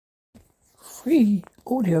Free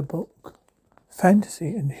audiobook, Fantasy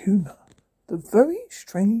and Humour. The Very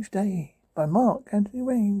Strange Day by Mark Anthony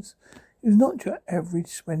Rains. It was not your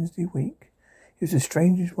average Wednesday week. It was the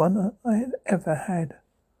strangest one I had ever had.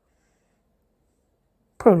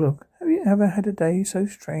 Prologue. Have you ever had a day so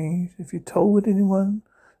strange, if you told anyone,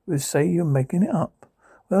 they would say you're making it up?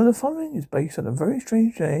 Well, the following is based on a very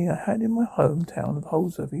strange day I had in my hometown of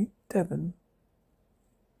Holsworthy, Devon.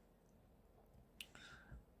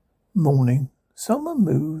 Morning.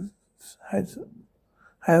 Someone has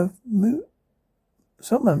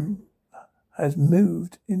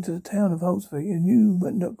moved into the town of Holsworthy, a new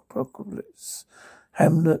metropolis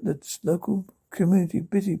hamlet. The local community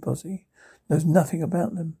busybody knows nothing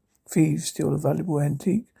about them. Thieves steal a valuable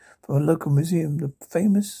antique from a local museum. The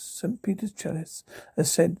famous St. Peter's chalice has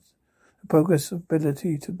said the progress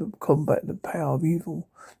ability to combat the power of evil.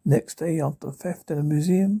 Next day, after theft in a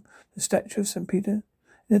museum, the statue of St. Peter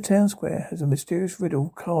in the town square has a mysterious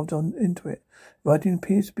riddle carved into it. Writing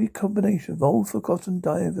appears to be a combination of old forgotten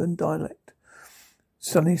Devon dialect.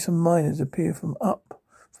 Suddenly some miners appear from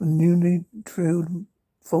newly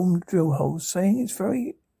formed drill holes, saying it's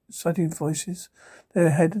very exciting voices. They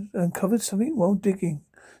had uncovered something while digging.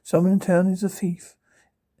 Someone in town is a thief.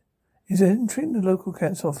 Is entering the local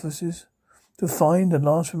council offices to find the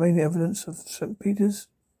last remaining evidence of St. Peter's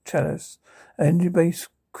chalice. An energy-based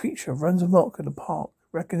creature runs amok in the park,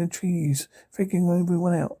 wrecking the trees, freaking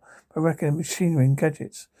everyone out by wrecking machinery and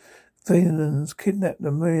gadgets. Villains kidnap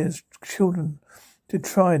the mayor's children to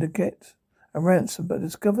try to get a ransom, but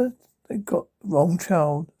discover they got the wrong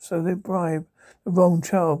child, so they bribe the wrong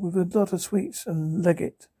child with a lot of sweets and leg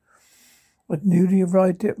it. A newly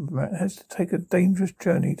arrived diplomat has to take a dangerous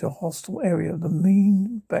journey to a hostile area of the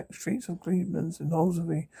mean back streets of Cleveland and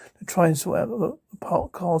Holsworthy to try and sort out the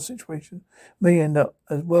parked car situation. May end up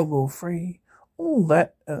as World War III. All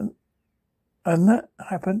that and that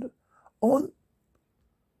happened on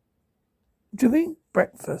during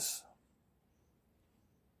breakfast.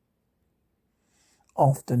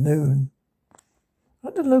 Afternoon.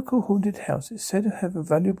 At the local haunted house, it's said to have a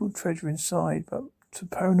valuable treasure inside, but to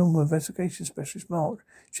paranormal investigation specialist Mark,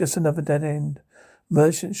 it's just another dead end.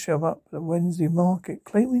 Merchants show up at the Wednesday market,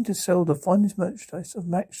 claiming to sell the finest merchandise of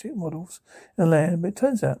matchstick models in the land, but it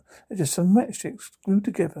turns out they're just some matchsticks glued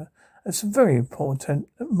together as some very important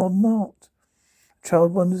modern art. A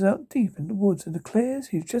child wanders out deep in the woods and declares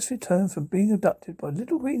he's just returned from being abducted by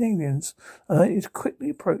little green aliens, and that he's quickly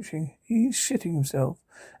approaching. He's shitting himself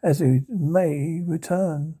as he may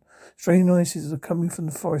return. Strange noises are coming from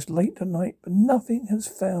the forest late at night, but nothing was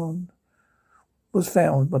found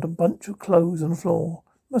but a bunch of clothes on the floor.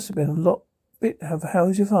 Must have been a lot bit of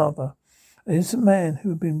How's Your Father? An innocent man who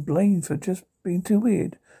had been blamed for just being too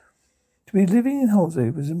weird to be living in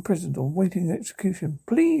Holsworthy was imprisoned or waiting execution.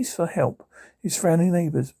 Pleas for help. His frowning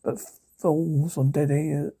neighbours, but falls on deaf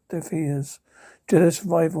ears. Jealous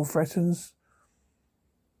rival threats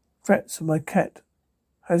of my cat.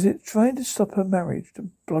 Has it trying to stop her marriage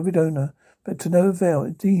to beloved owner, but to no avail.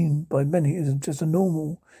 It's deemed by many as just a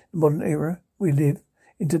normal modern era we live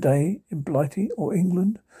in today in Blighty or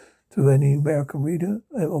England. To any American reader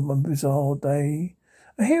of my bizarre day,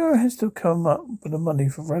 a hero has to come up with the money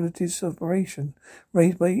for relatives' operation,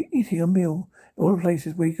 raised by eating a meal in all the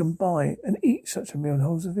places where you can buy and eat such a meal in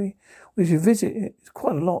Holsworthy. If you visit it, it's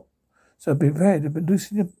quite a lot. So be prepared to be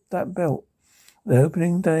loosening that belt. The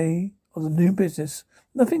opening day of the new business,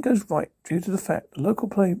 nothing goes right due to the fact the local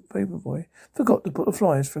paperboy forgot to put the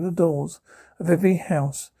flyers through the doors of every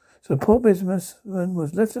house. So the poor businessman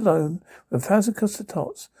was left alone with 1,000 custard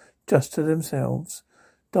tots just to themselves.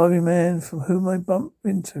 Diary man from whom I bumped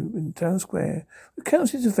into in town square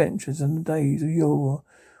recounts his adventures and the days of yore,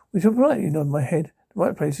 which I politely nod my head the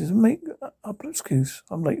right places and make up an excuse.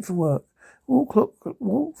 I'm late for work. Walk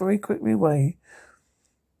very quickly away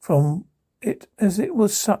from it as it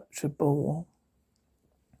was such a bore.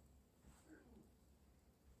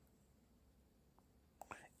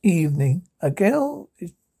 Evening. A girl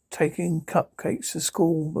is taking cupcakes to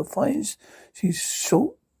school, but finds she's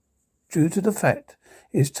short due to the fact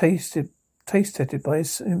is taste tested by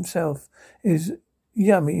himself is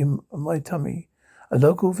yummy in my tummy. A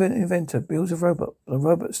local inventor builds a robot, but the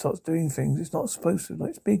robot starts doing things it's not supposed to,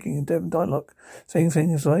 like speaking in Devon dialogue, saying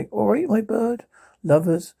things like, "All right, my bird."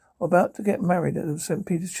 Lovers are about to get married at the St.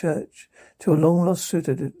 Peter's Church till a long-lost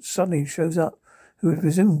suitor that suddenly shows up, who is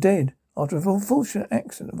presumed dead after an unfortunate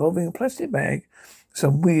accident involving a plastic bag,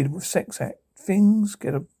 some weird sex act. Things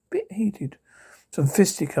get a bit heated. Some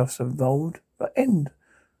fisticuffs are involved, but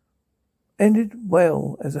ended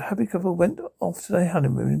well as a happy couple went off to their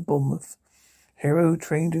honeymoon in Bournemouth. hero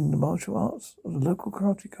trained in the martial arts of the local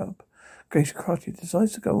karate club. Geisha Karate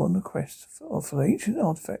decides to go on the quest for the ancient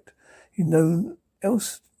artifact. He's no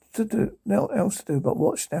else to do but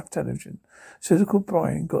watch snap television. Cynical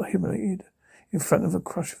Brian got humiliated in front of a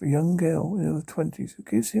crush of a young girl in her 20s who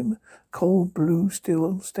gives him a cold blue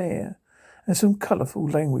steel stare and some colourful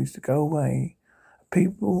language to go away.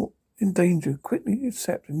 People in danger quickly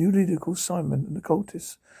accept a new leader called Simon, an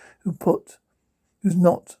occultist who's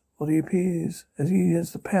not what he appears, as he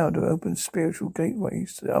has the power to open spiritual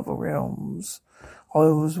gateways to the other realms.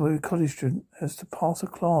 However, where a college student has to pass a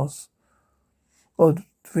class or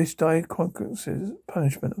fish consequences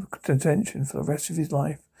punishment of detention for the rest of his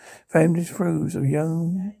life. Families proves a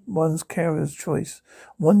young one's carer's choice,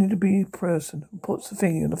 wanting to be a person who puts the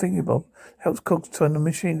finger on the finger bob, helps cogs turn the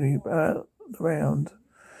machinery around.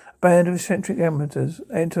 A band of eccentric amateurs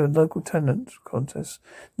enter a local talent contest.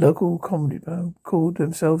 Local comedy band called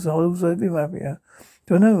themselves the Jose Mafia.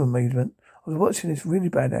 To no amazement, I was watching this really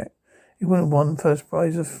bad act. He won first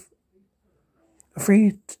prize of a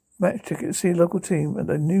free match ticket to see a local team at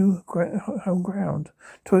their new home ground.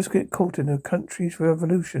 Tourists get caught in a country's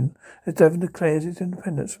revolution as Devon declares its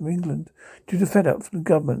independence from England due to fed up from the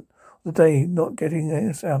government of the day not getting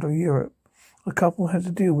us out of Europe. The couple has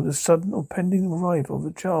to deal with the sudden or pending arrival of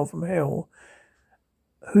a child from hell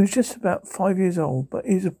who's just about 5 years old but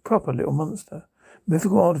is a proper little monster.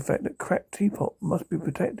 Mythical artifact that cracked teapot must be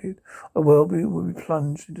protected. The world will be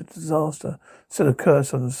plunged into disaster, so the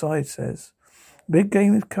curse on the side says. Big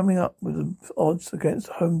game is coming up with the odds against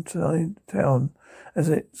the hometown as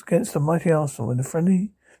it's against the mighty Arsenal in the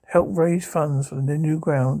friendly help raise funds for the new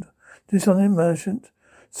ground. Dishonored merchant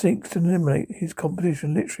seeks to eliminate his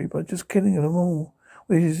competition literally by just killing them all,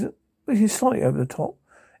 which is slightly over the top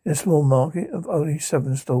in a small market of only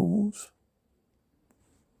 7 stalls.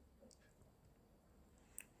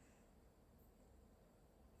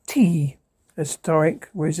 T. Historic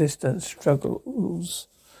resistance struggles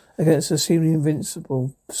against a seemingly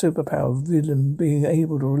invincible superpower villain being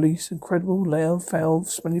able to release incredible, loud, foul,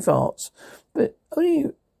 smelly farts, but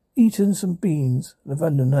only eaten some beans. The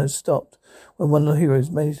villain has stopped when one of the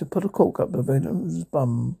heroes managed to put a cork up the villain's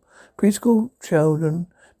bum. Preschool children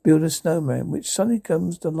build a snowman which suddenly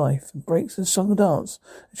comes to life and breaks in song and dance.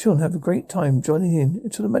 The children have a great time joining in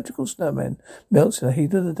until the magical snowman melts in the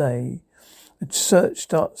heat of the day. A search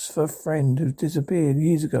starts for a friend who disappeared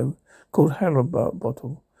years ago called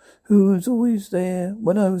Hallowbottle, who was always there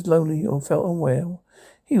when I was lonely or felt unwell.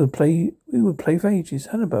 We would play for ages.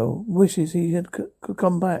 Hannibal wishes he could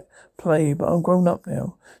come back, play, but I'm grown up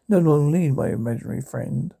now. No longer need my imaginary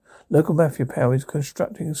friend. Local mafia power is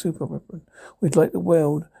constructing a super weapon, which like the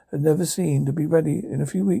world had never seen to be ready in a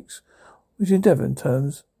few weeks, which in Devon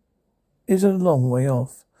terms is a long way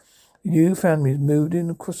off. A new family has moved in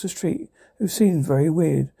across the street who seems very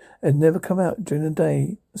weird and never come out during the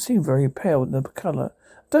day. Seem very pale in the colour.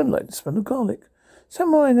 Don't like the smell of garlic.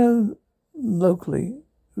 Someone I know locally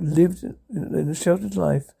who lived in a sheltered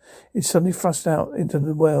life is suddenly thrust out into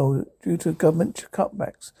the world due to government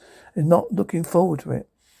cutbacks and not looking forward to it.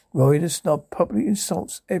 Rory the snob publicly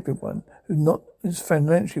insults everyone who's not as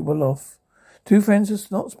financially well off. 2 friends have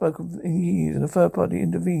not spoken in years and a third party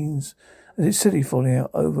intervenes as it's silly falling out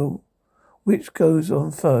over which goes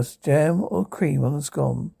on first, jam or cream on the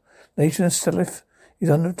scone. Nation of Selif is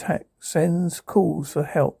under attack, sends calls for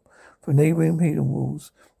help from neighbouring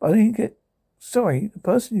peoples. But I didn't get... Sorry, the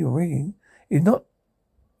person you're ringing is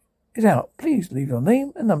out. Please leave your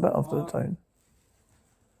name and number after the tone.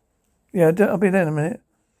 Yeah, I'll be there in a minute.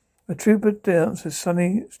 A trooper dancer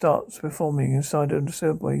suddenly starts performing inside the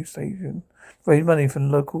subway station. Raise money from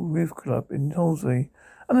the local roof club in Halsey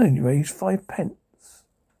and only raised 5 pence.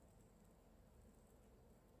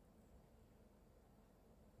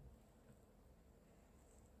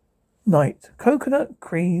 Night. Coconut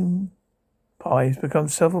cream pies become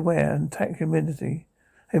self-aware and attack humanity,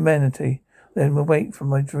 then awake from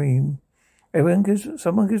my dream.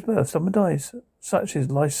 Someone gives birth, someone dies. Such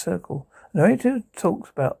is life's circle. The narrator talks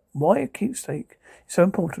about why a keepsake is so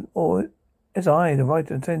important, or as the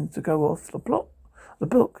writer, intends to go off the plot of the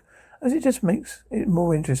book, as it just makes it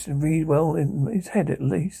more interesting to read well in his head at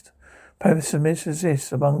least. Pessimism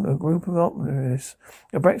exists among a group of optimists.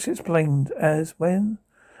 The Brexit's blamed as when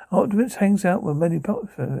optimist hangs out with many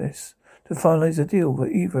populists to finalise a deal for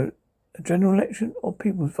either a general election or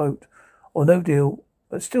people's vote, or no deal,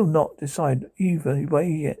 but still not decide either way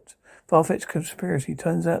yet. Far-fetched conspiracy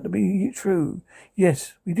turns out to be true.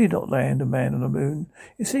 Yes, we did not land a man on the moon.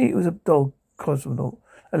 You see, it was a dog cosmonaut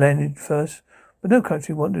that landed first, but no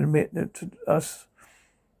country wanted to admit that to us,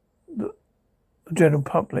 the general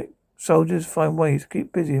public. Soldiers find ways to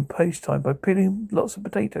keep busy in pastime by peeling lots of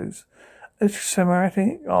potatoes. A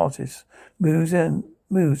Samaritan artist moves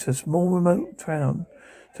to a small remote town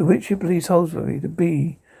to which he believes Holsbury to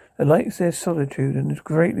be, and likes their solitude and is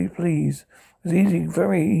greatly pleased. It's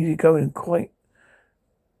very easy going, and quite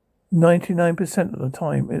 99% of the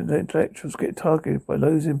time, intellectuals get targeted by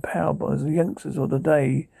those in power, but as the youngsters of the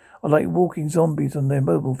day are like walking zombies on their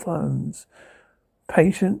mobile phones.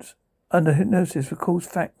 Patients under hypnosis recalls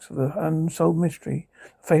facts of an unsolved mystery,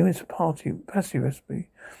 a famous pasty recipe,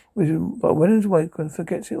 but when it's awakened,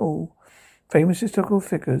 forgets it all. Famous historical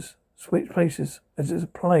figures switch places as it's a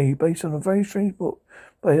play based on a very strange book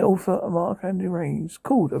by author Mark Andy Rains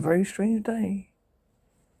called A Very Strange Day.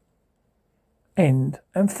 End.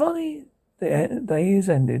 And finally, the day is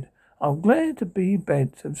ended. I'm glad to be in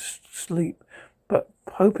bed to sleep, but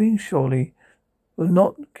hoping surely will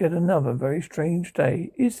not get another very strange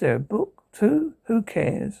day. Is there a book too? Who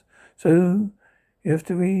cares? So you have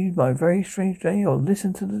to read My Very Strange Day or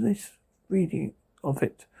listen to this reading of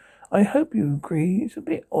it. I hope you agree it's a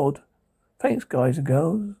bit odd. Thanks, guys and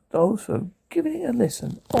girls, for giving it a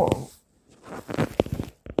listen. Oh.